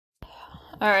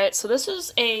Alright, so this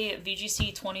is a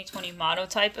VGC 2020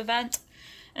 monotype event,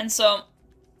 and so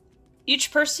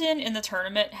each person in the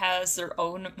tournament has their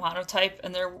own monotype,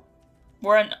 and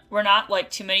we're not like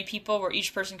too many people where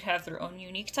each person can have their own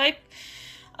unique type.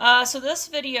 So this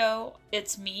video,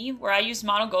 it's me, where I use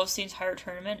mono ghost the entire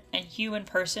tournament, and human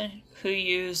person who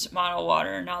used mono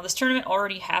water. Now this tournament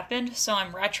already happened, so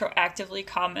I'm retroactively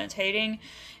commentating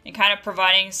and kind of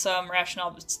providing some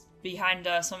rationale behind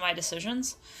some of my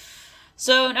decisions.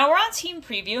 So now we're on team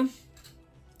preview,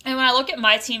 and when I look at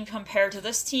my team compared to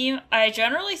this team, I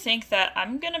generally think that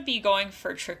I'm going to be going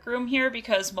for Trick Room here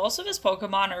because most of his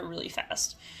Pokemon are really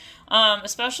fast.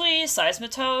 Especially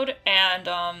Seismitoad,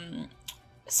 and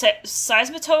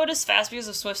Seismitoad is fast because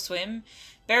of Swift Swim.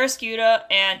 Barraskewda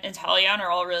and Inteleon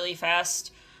are all really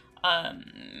fast.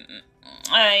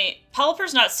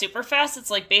 Pelipper's not super fast, it's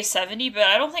like base 70, but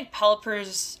I don't think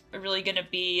Pelipper's really going to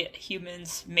be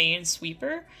human's main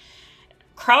sweeper.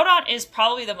 Groudon is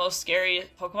probably the most scary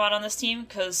Pokemon on this team,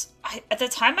 because at the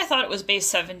time I thought it was base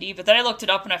 70, but then I looked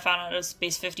it up and I found out it was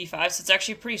base 55, so it's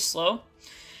actually pretty slow.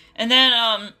 And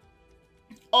then,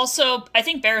 also, I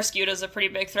think Barraskewda is a pretty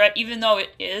big threat, even though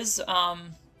it is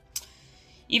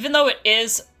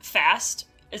fast,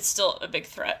 it's still a big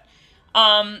threat.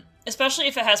 Especially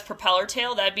if it has Propeller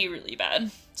Tail, that'd be really bad.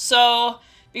 So,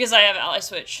 because I have Ally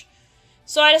Switch.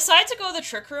 So I decided to go the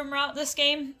Trick Room route this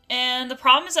game, and the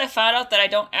problem is I found out that I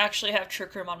don't actually have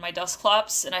Trick Room on my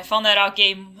Dusclops, and I found that out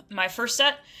my first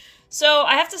set. So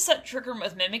I have to set Trick Room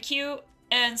with Mimikyu,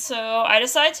 and so I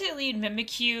decided to lead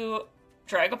Mimikyu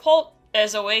Dragapult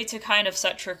as a way to kind of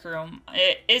set Trick Room.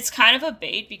 It's kind of a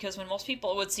bait, because when most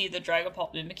people would see the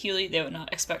Dragapult Mimikyu lead, they would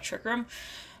not expect Trick Room.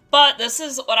 But this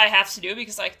is what I have to do,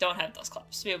 because I don't have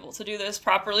Dusclops to be able to do this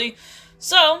properly.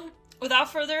 So,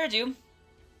 without further ado,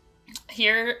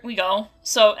 here we go.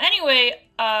 So anyway,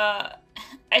 I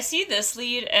see this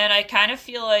lead, and I kind of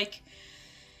feel like,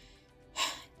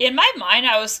 in my mind,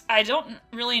 I don't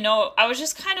really know, I was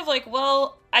just kind of like,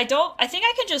 well, I think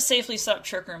I can just safely set up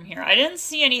Trick Room here. I didn't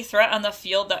see any threat on the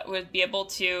field that would be able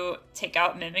to take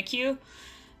out Mimikyu.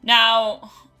 Now,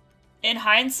 in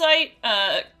hindsight,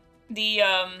 the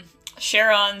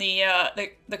share on the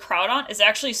Groudon is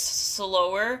actually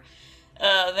slower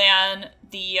than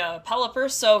the Pelipper,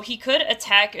 so he could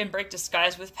attack and break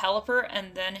Disguise with Pelipper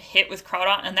and then hit with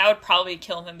Groudon, and that would probably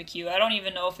kill Mimikyu. I don't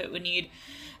even know if it would need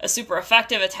a super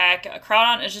effective attack.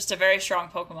 Groudon is just a very strong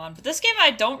Pokemon, but this game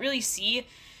I don't really see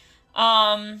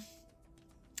a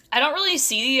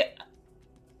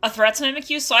threat to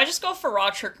Mimikyu, so I just go for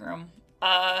raw Trick Room.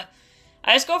 I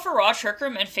just go for raw Trick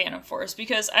Room and Phantom Force,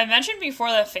 because I mentioned before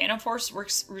that Phantom Force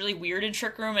works really weird in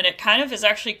Trick Room, and it kind of is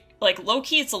actually, like,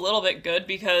 low-key it's a little bit good,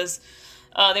 because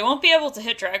they won't be able to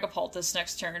hit Dragapult this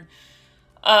next turn.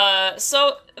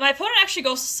 So my opponent actually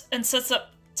goes and sets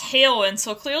up Tailwind,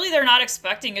 so clearly they're not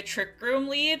expecting a Trick Room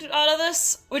lead out of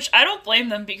this, which I don't blame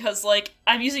them, because, like,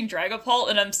 I'm using Dragapult,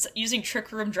 and I'm using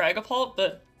Trick Room Dragapult,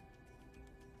 but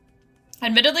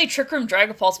admittedly, Trick Room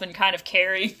Dragapult's been kind of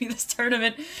carrying me this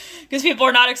tournament because people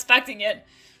are not expecting it.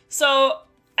 So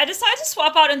I decided to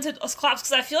swap out into Dusclops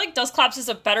because I feel like Dusclops is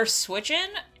a better switch-in,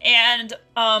 and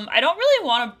I don't really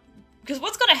want to, because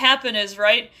what's going to happen is,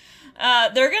 right,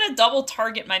 they're going to double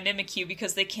target my Mimikyu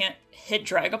because they can't hit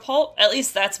Dragapult. At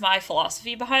least that's my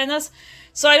philosophy behind this.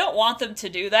 So I don't want them to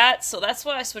do that, so that's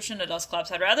why I switched into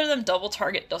Dusclops. I'd rather them double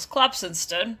target Dusclops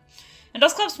instead. And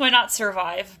Dusclops might not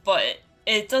survive, but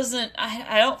it doesn't,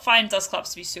 I don't find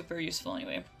Dusclops to be super useful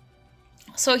anyway.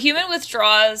 So human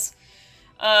withdraws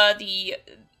the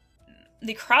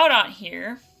Groudon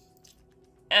here.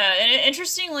 And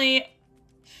interestingly,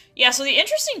 yeah, so the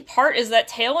interesting part is that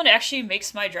Tailwind actually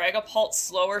makes my Dragapult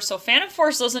slower, so Phantom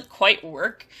Force doesn't quite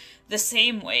work the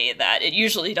same way that it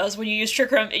usually does when you use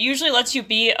Trick Room. It usually lets you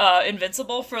be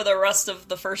invincible for the rest of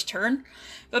the first turn,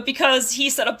 but because he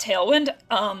set up Tailwind,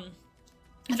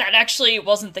 that actually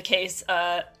wasn't the case.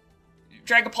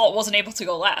 Dragapult wasn't able to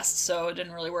go last, so it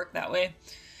didn't really work that way.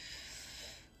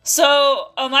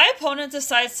 So, my opponent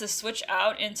decides to switch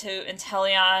out into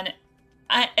Inteleon.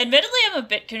 Admittedly, I'm a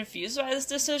bit confused by this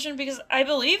decision, because I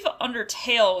believe under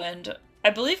Tailwind, I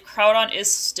believe Groudon is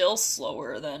still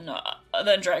slower than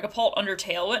Dragapult under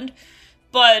Tailwind,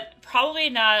 but probably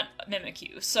not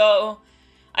Mimikyu. So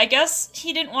I guess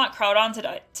he didn't want Groudon to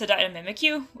die to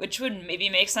Mimikyu, which would maybe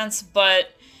make sense,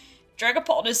 but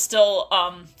Dragapult is still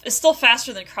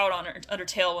faster than Groudon under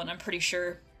Tailwind, I'm pretty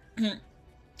sure.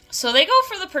 So they go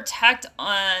for the Protect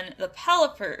on the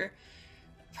Pelipper,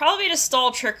 probably to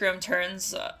stall Trick Room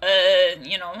turns.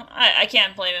 You know, I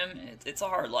can't blame him. It's a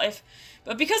hard life.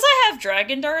 But because I have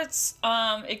Dragon Darts,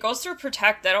 it goes through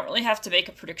Protect. I don't really have to make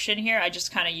a prediction here. I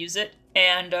just kind of use it,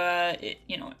 and it,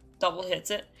 you know, double hits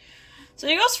it. So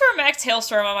he goes for a Max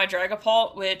Hailstorm on my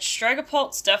Dragapult, which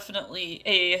Dragapult's definitely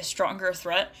a stronger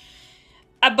threat.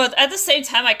 But at the same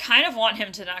time, I kind of want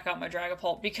him to knock out my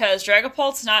Dragapult, because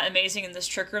Dragapult's not amazing in this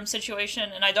Trick Room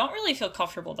situation, and I don't really feel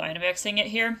comfortable Dynamaxing it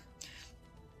here.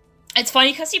 It's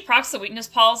funny because he procs the weakness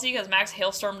policy, because Max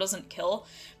Hailstorm doesn't kill,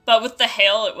 but with the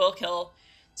Hail, it will kill.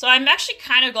 So I'm actually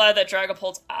kind of glad that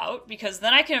Dragapult's out, because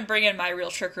then I can bring in my real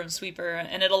Trick Room Sweeper,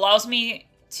 and it allows me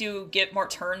to get more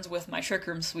turns with my Trick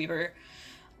Room Sweeper.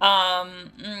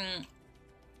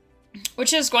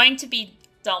 Which is going to be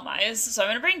Dhelmise. So I'm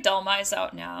going to bring Dhelmise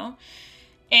out now.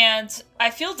 And I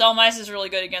feel Dhelmise is really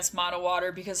good against Mono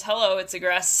Water, because, hello, it's a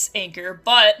Grass Anchor,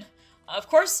 but... Of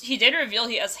course, he did reveal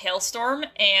he has Hailstorm,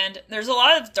 and there's a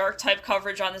lot of Dark-type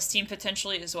coverage on this team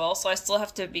potentially as well, so I still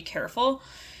have to be careful.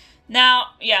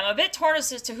 Now, yeah, I'm a bit torn as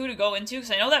to who to go into, because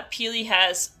I know that Peely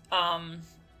has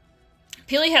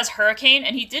Hurricane,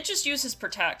 and he did just use his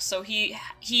Protect, so he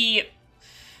has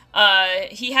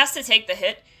to take the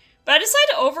hit. But I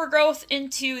decided to Overgrowth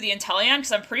into the Inteleon,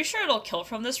 because I'm pretty sure it'll kill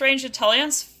from this range.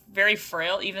 Inteleon's very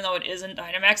frail, even though it isn't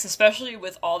Dynamax, especially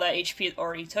with all that HP it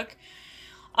already took.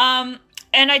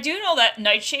 And I do know that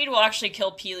Nightshade will actually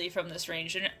kill Peely from this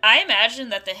range, and I imagine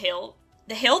that the hail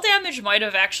damage might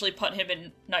have actually put him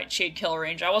in Nightshade kill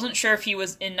range. I wasn't sure if he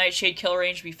was in Nightshade kill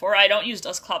range before. I don't use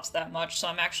Dusclops that much, so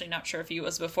I'm actually not sure if he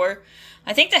was before.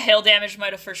 I think the hail damage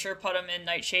might have for sure put him in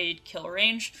Nightshade kill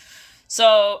range.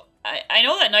 So, I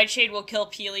know that Nightshade will kill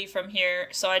Peely from here,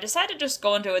 so I decided to just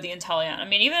go into the Inteleon. I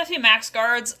mean, even if he max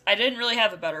guards, I didn't really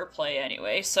have a better play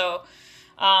anyway, so,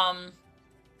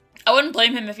 I wouldn't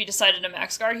blame him if he decided to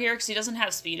max guard here, because he doesn't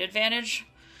have speed advantage.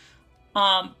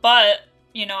 But,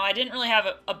 you know, I didn't really have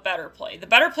a better play. The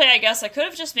better play, I guess, I could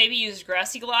have just maybe used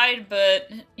Grassy Glide,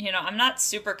 but, you know, I'm not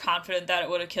super confident that it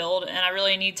would have killed, and I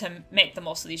really need to make the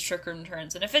most of these Trick Room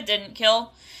turns. And if it didn't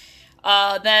kill,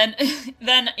 then,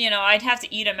 you know, I'd have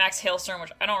to eat a Max Hailstorm,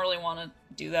 which I don't really want to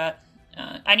do that.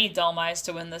 I need Dhelmise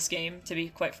to win this game, to be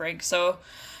quite frank. So,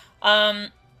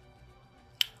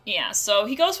 yeah, so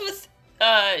he goes with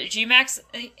G-Max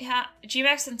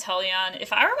Inteleon.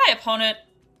 If I were my opponent,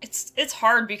 it's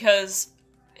hard because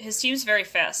his team's very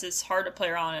fast. It's hard to play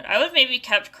around it. I would have maybe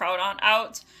kept Groudon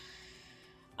out,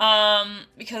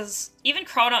 because even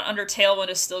Groudon under Tailwind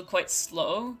is still quite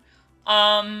slow,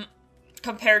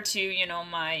 compared to, you know,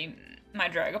 my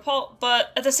Dragapult.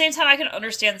 But at the same time, I can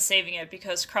understand saving it,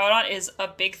 because Groudon is a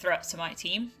big threat to my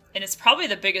team, and it's probably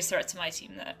the biggest threat to my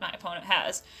team that my opponent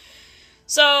has.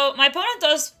 So, my opponent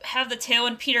does have the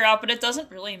Tailwind Peter out, but it doesn't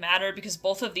really matter, because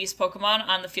both of these Pokemon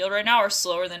on the field right now are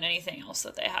slower than anything else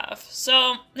that they have.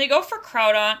 So, they go for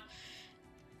Groudon,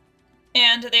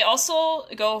 and they also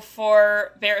go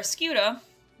for Barraskewda.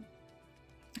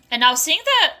 And now, seeing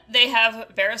that they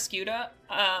have Barraskewda,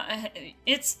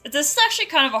 this is actually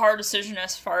kind of a hard decision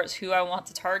as far as who I want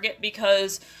to target,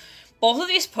 because both of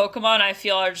these Pokemon I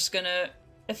feel are just gonna...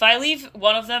 If I leave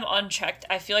one of them unchecked,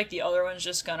 I feel like the other one's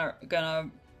just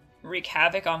gonna wreak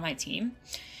havoc on my team.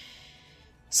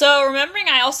 So remembering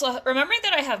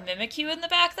that I have Mimikyu in the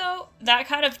back, though, that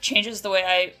kind of changes the way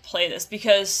I play this,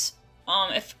 because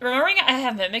if remembering I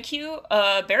have Mimikyu,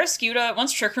 Barraskewda,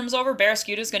 once Trick Room's over,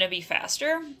 Barraskewda is gonna be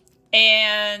faster,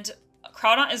 and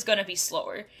Groudon is gonna be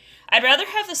slower. I'd rather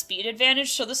have the speed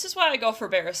advantage, so this is why I go for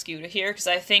Barraskewda here, because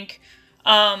I think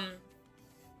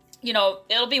you know,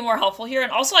 it'll be more helpful here.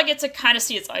 And also I get to kind of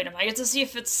see its item. I get to see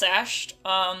if it's sashed.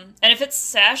 And if it's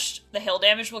sashed, the hail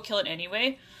damage will kill it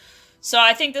anyway. So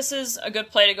I think this is a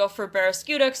good play to go for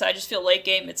Barraskewda, because I just feel late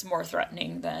game it's more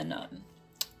threatening than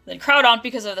Groudon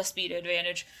because of the speed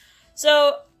advantage.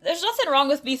 So there's nothing wrong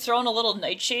with me throwing a little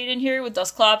Nightshade in here with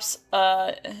Dusclops.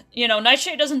 You know,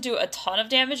 Nightshade doesn't do a ton of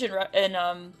damage in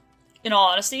all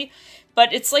honesty.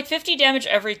 But it's like 50 damage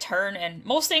every turn, and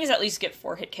most things at least get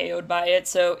 4-hit KO'd by it,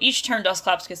 so each turn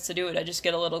Dusclops gets to do it, I just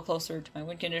get a little closer to my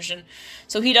win condition.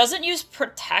 So he doesn't use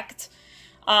Protect.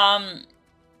 So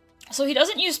he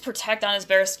doesn't use Protect on his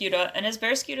Barraskewda, and his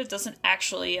Barraskewda doesn't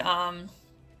actually have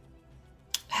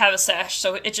a sash,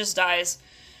 so it just dies.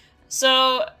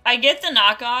 So I get the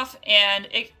knockoff, and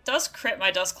it does crit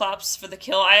my Dusclops for the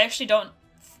kill. I actually don't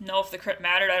know if the crit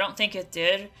mattered. I don't think it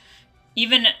did.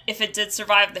 Even if it did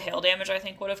survive, the hail damage, I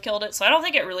think, would have killed it. So I don't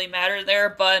think it really mattered there,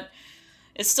 but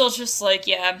it's still just like,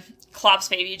 yeah, Clops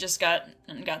baby just got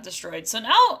destroyed. So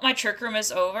now my Trick Room is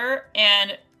over,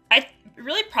 and I'm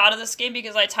really proud of this game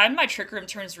because I timed my Trick Room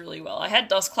turns really well. I had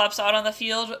Dusclops out on the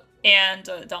field and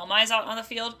Dhelmise out on the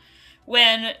field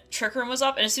when Trick Room was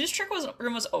up, and as soon as Trick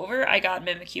Room was over, I got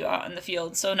Mimikyu out in the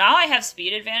field. So now I have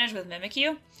speed advantage with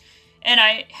Mimikyu, and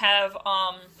I have,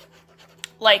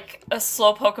 like, a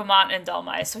slow Pokemon in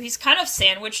Dhelmise. So he's kind of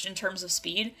sandwiched in terms of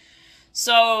speed.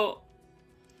 So,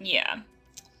 yeah.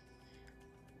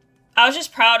 I was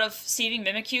just proud of saving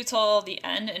Mimikyu till the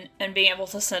end and being able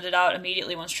to send it out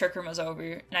immediately once Trick Room was over,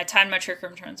 and I timed my Trick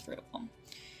Room turns very well.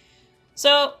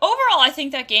 So, overall, I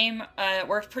think that game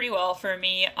worked pretty well for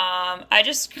me. I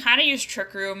just kind of used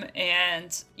Trick Room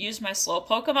and used my slow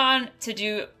Pokemon to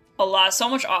do so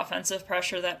much offensive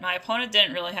pressure that my opponent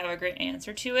didn't really have a great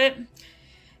answer to it.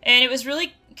 And it was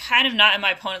really kind of not in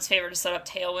my opponent's favor to set up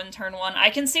Tailwind turn 1. I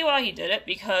can see why he did it,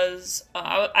 because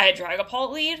I had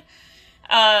Dragapult lead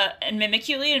and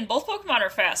Mimikyu lead, and both Pokemon are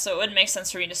fast, so it wouldn't make sense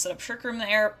for me to set up Trick Room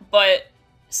there, but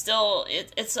still,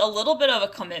 it's a little bit of a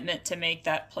commitment to make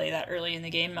that play that early in the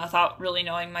game without really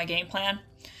knowing my game plan.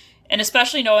 And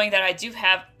especially knowing that I do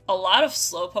have a lot of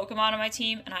slow Pokemon on my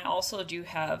team, and I also do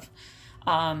have,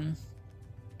 a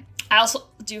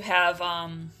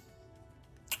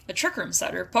Trick Room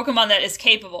setter, Pokemon that is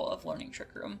capable of learning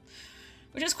Trick Room,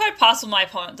 which is quite possible my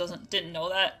opponent didn't know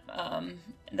that,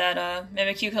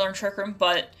 Mimikyu can learn Trick Room,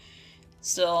 but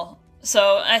still.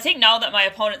 So I think now that my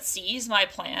opponent sees my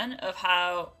plan of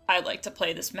how I like to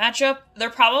play this matchup, they're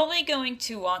probably going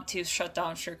to want to shut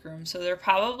down Trick Room. So they're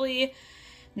probably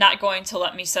not going to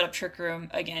let me set up Trick Room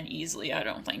again easily, I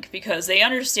don't think, because they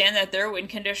understand that their win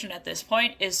condition at this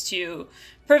point is to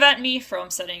prevent me from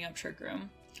setting up Trick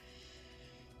Room.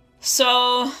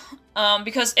 So,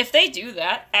 because if they do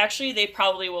that, actually they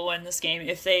probably will win this game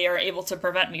if they are able to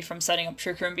prevent me from setting up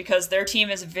Trick Room, because their team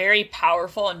is very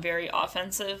powerful and very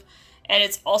offensive. And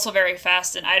it's also very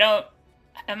fast, and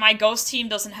my Ghost team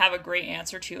doesn't have a great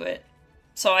answer to it.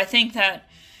 So I think that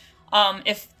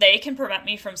if they can prevent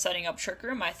me from setting up Trick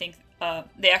Room, I think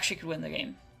they actually could win the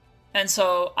game. And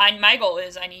so my goal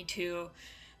is I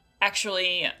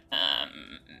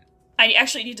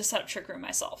actually need to set up Trick Room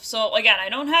myself. So again, I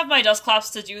don't have my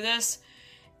Dusclops to do this.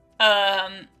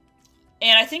 And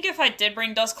I think if I did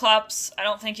bring Dusclops, I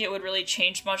don't think it would really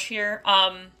change much here.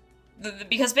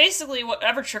 Because basically,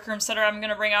 whatever Trick Room setter I'm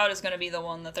going to bring out is going to be the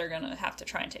one that they're going to have to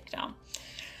try and take down.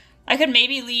 I could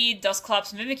maybe lead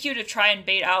Dusclops Mimikyu to try and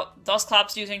bait out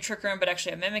Dusclops using Trick Room, but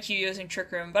actually have Mimikyu using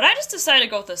Trick Room. But I just decided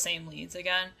to go with the same leads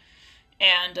again,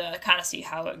 and kind of see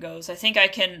how it goes. I think I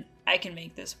can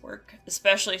make this work,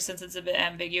 especially since it's a bit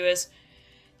ambiguous.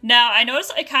 Now, I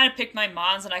noticed I kind of picked my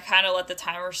Mons, and I kind of let the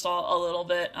timer stall a little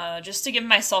bit, just to give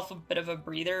myself a bit of a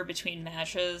breather between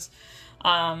matches.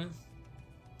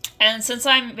 And since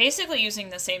I'm basically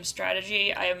using the same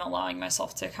strategy, I am allowing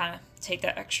myself to kind of take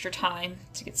that extra time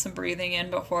to get some breathing in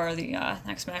before the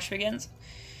next match begins.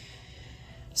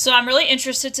 So I'm really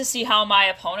interested to see how my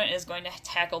opponent is going to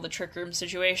tackle the Trick Room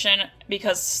situation,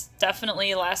 because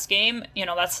definitely last game,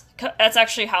 that's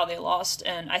actually how they lost,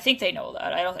 and I think they know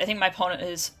that. I think my opponent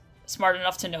is smart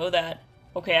enough to know that,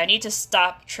 okay, I need to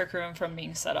stop Trick Room from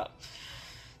being set up.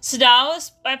 So now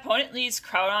my opponent leads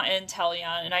Groudon and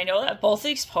Teleon, and I know that both of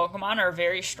these Pokemon are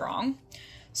very strong.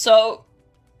 So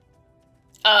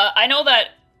I know that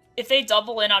if they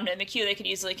double in on Mimikyu, they could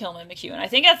easily kill Mimikyu. And I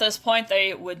think at this point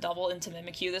they would double into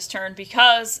Mimikyu this turn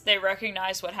because they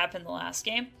recognize what happened the last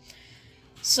game.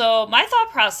 So my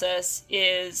thought process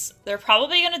is they're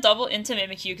probably going to double into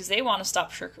Mimikyu because they want to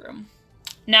stop Trick Room.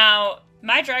 Now,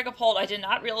 my Dragapult, I did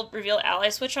not reveal Ally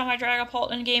Switch on my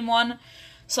Dragapult in Game 1.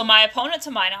 So my opponent,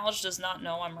 to my knowledge, does not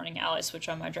know I'm running Ally Switch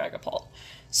on my Dragapult.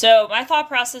 So my thought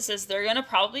process is they're going to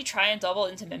probably try and double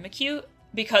into Mimikyu,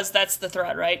 because that's the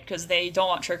threat, right? Because they don't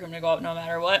want Trick Room to go up no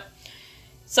matter what.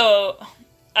 So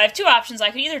I have two options. I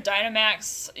could either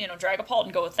Dynamax, Dragapult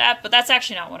and go with that, but that's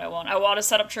actually not what I want. I want to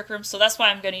set up Trick Room, so that's why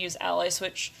I'm going to use Ally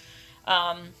Switch.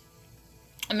 I'm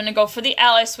going to go for the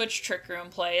Ally Switch Trick Room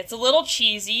play. It's a little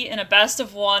cheesy. In a best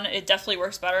of one, it definitely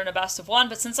works better in a best of one,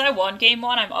 but since I won Game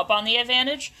 1, I'm up on the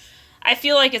advantage. I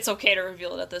feel like it's okay to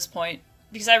reveal it at this point,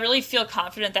 because I really feel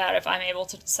confident that if I'm able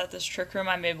to set this Trick Room,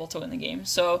 I'm able to win the game.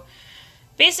 So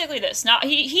basically this. Now,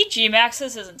 he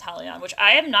G-Maxes his Inteleon, which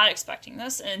I am not expecting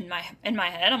this in my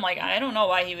head. I'm like, I don't know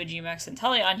why he would G-Max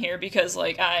Inteleon here, because,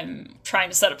 like, I'm trying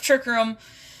to set up Trick Room.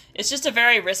 It's just a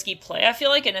very risky play, I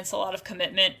feel like, and it's a lot of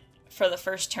commitment for the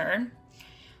first turn.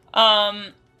 So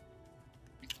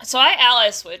I Ally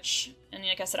Switch, and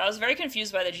like I said, I was very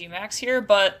confused by the G-Max here,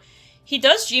 but he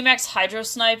does G-Max Hydro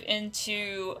Snipe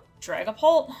into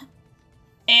Dragapult,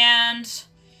 and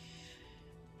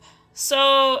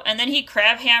then he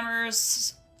Crab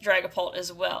Hammers Dragapult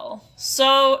as well.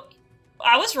 So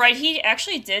I was right, he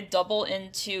actually did double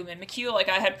into Mimikyu like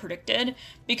I had predicted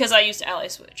because I used Ally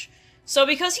Switch. So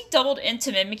because he doubled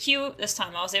into Mimikyu this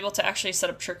time, I was able to actually set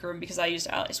up Trick Room because I used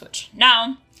Ally Switch.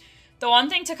 Now, the one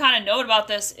thing to kind of note about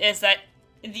this is that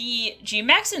the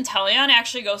G-Max Inteleon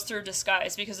actually goes through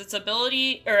Disguise because its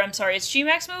ability, or I'm sorry, its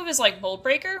G-Max move is like Mold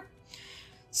Breaker.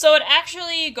 So it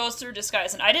actually goes through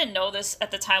Disguise, and I didn't know this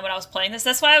at the time when I was playing this.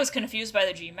 That's why I was confused by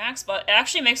the G-Max, but it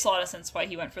actually makes a lot of sense why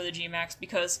he went for the G-Max,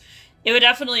 because it would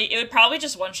probably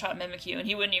just one-shot Mimikyu, and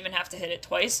he wouldn't even have to hit it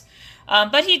twice.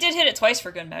 But he did hit it twice for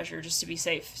good measure, just to be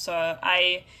safe, so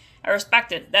I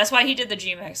respect it. That's why he did the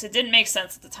G-Max. It didn't make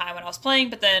sense at the time when I was playing,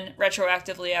 but then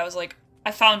retroactively I was like,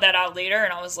 I found that out later,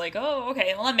 and I was like, oh,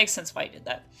 okay, well that makes sense why he did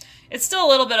that. It's still a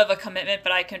little bit of a commitment,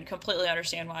 but I can completely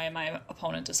understand why my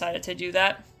opponent decided to do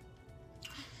that.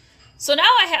 So now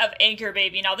I have Anchor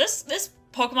Baby. Now this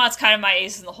Pokemon's kind of my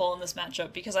ace in the hole in this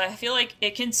matchup because I feel like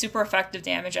it can super effective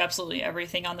damage absolutely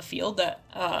everything on the field that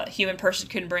human person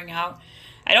can bring out.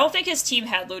 I don't think his team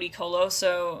had Ludicolo,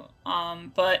 so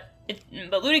but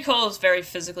Ludicolo is very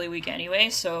physically weak anyway,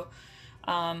 so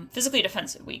physically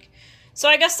defensive weak. So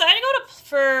I guess I'm gonna go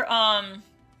for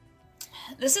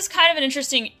this is kind of an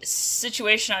interesting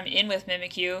situation I'm in with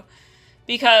Mimikyu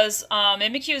because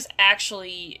Mimikyu is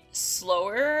actually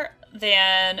slower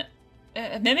than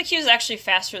Mimikyu is actually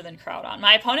faster than Groudon.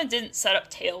 My opponent didn't set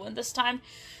up Tailwind this time,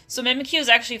 so Mimikyu is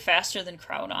actually faster than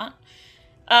Groudon.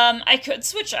 I could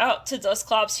switch out to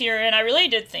Dusclops here, and I really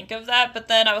did think of that, but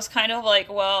then I was kind of like,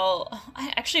 well,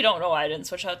 I actually don't know why I didn't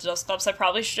switch out to Dusclops. I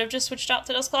probably should have just switched out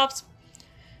to Dusclops.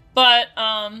 But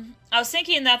I was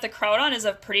thinking that the Groudon is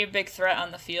a pretty big threat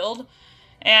on the field,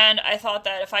 and I thought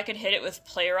that if I could hit it with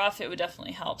Play Rough, it would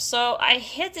definitely help. So I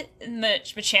hit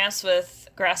Machamp with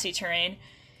Grassy Terrain.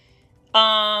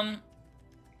 And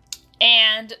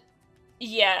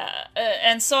yeah,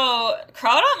 and so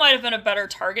Groudon might have been a better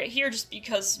target here just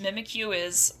because Mimikyu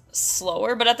is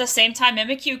slower, but at the same time,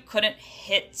 Mimikyu couldn't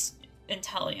hit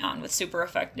Inteleon with super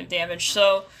effective damage,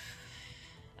 so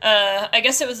I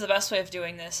guess it was the best way of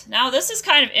doing this. Now, this is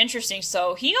kind of interesting.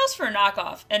 So he goes for a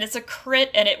knockoff, and it's a crit,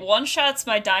 and it one-shots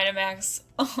my Dynamax,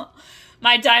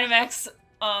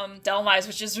 Delmise,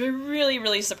 which is really,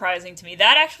 really surprising to me.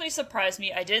 That actually surprised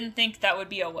me. I didn't think that would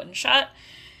be a one-shot.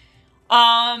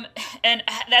 And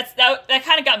that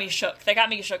kind of got me shook. That got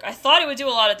me shook. I thought it would do a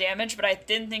lot of damage, but I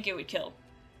didn't think it would kill.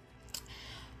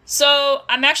 So,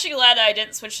 I'm actually glad that I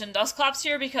didn't switch in Dusclops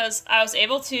here because I was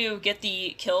able to get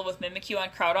the kill with Mimikyu on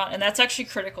Groudon, and that's actually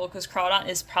critical because Groudon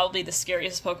is probably the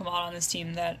scariest Pokemon on this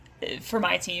team for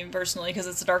my team, personally, because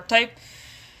it's a Dark type.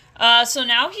 So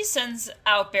now he sends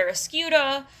out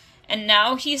Barraskewda, and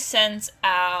now he sends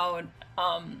out,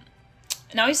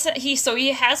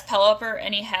 he has Pelipper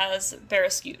and he has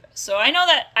Barraskewda. So I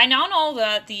now know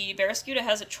that the Barraskewda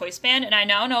has a Choice Band, and I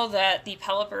now know that the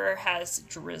Pelipper has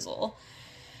Drizzle.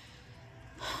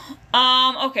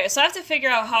 Okay, so I have to figure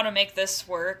out how to make this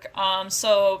work.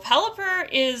 So Pelipper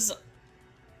is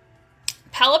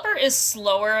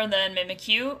slower than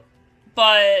Mimikyu,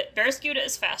 but Barraskewda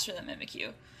is faster than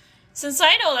Mimikyu. Since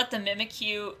I know that the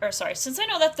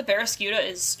Barraskewda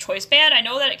is Choice Band, I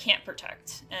know that it can't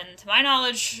protect. And to my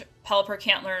knowledge, Pelipper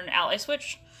can't learn Ally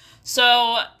Switch.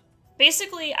 So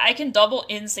basically, I can double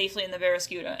in safely in the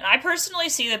Barraskewda. And I personally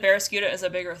see the Barraskewda as a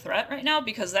bigger threat right now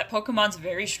because that Pokemon's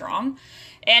very strong.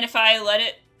 And if I let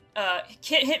it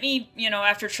hit me,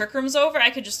 after Trick Room's over,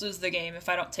 I could just lose the game if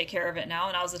I don't take care of it now,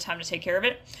 and now's the time to take care of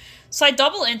it. So I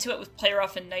double into it with Play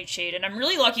Rough and Nightshade, and I'm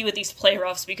really lucky with these Play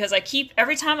Roughs because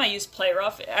every time I use Play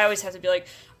Rough, I always have to be like,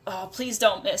 oh, please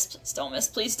don't miss, please don't miss,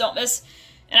 please don't miss.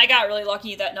 And I got really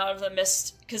lucky that none of them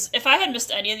missed, because if I had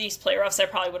missed any of these Play Roughs, I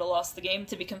probably would have lost the game,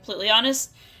 to be completely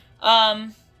honest.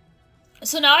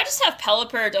 So now I just have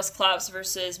Pelipper, Dusclops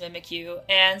versus Mimikyu,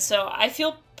 and so I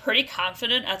feel pretty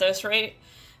confident at this rate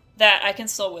that I can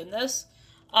still win this.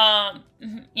 The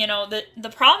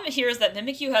problem here is that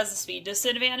Mimikyu has the speed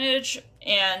disadvantage,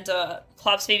 and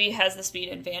Clops Baby has the speed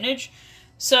advantage.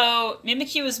 So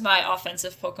Mimikyu is my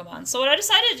offensive Pokemon. So what I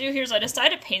decided to do here is I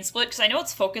decided to Pain Split, because I know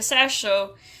it's Focus Sash,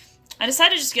 so I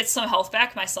decided to just get some health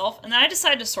back myself, and then I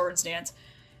decided to Swords Dance.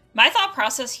 My thought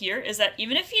process here is that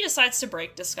even if he decides to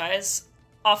break Disguise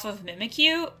off of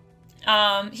Mimikyu,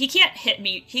 he can't hit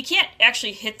me. He can't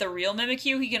actually hit the real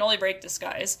Mimikyu. He can only break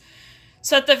Disguise.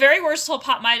 So at the very worst, he'll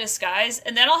pop my Disguise,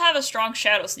 and then I'll have a strong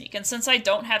Shadow Sneak. And since I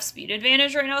don't have speed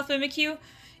advantage right now with Mimikyu,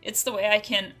 it's the way I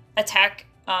can attack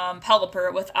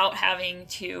Pelipper without having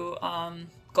to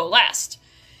go last.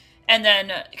 And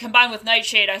then combined with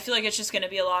Nightshade, I feel like it's just going to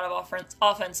be a lot of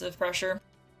offensive pressure.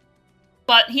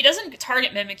 But he doesn't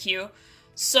target Mimikyu,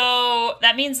 So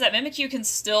that means that Mimikyu can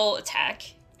still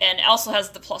attack, and also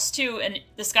has the +2, and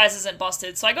Disguise isn't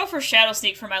busted. So I go for Shadow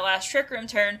Sneak for my last Trick Room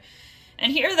turn,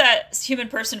 and here that Human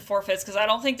Person forfeits, because I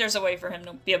don't think there's a way for him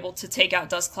to be able to take out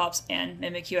Dusclops and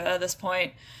Mimikyu at this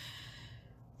point.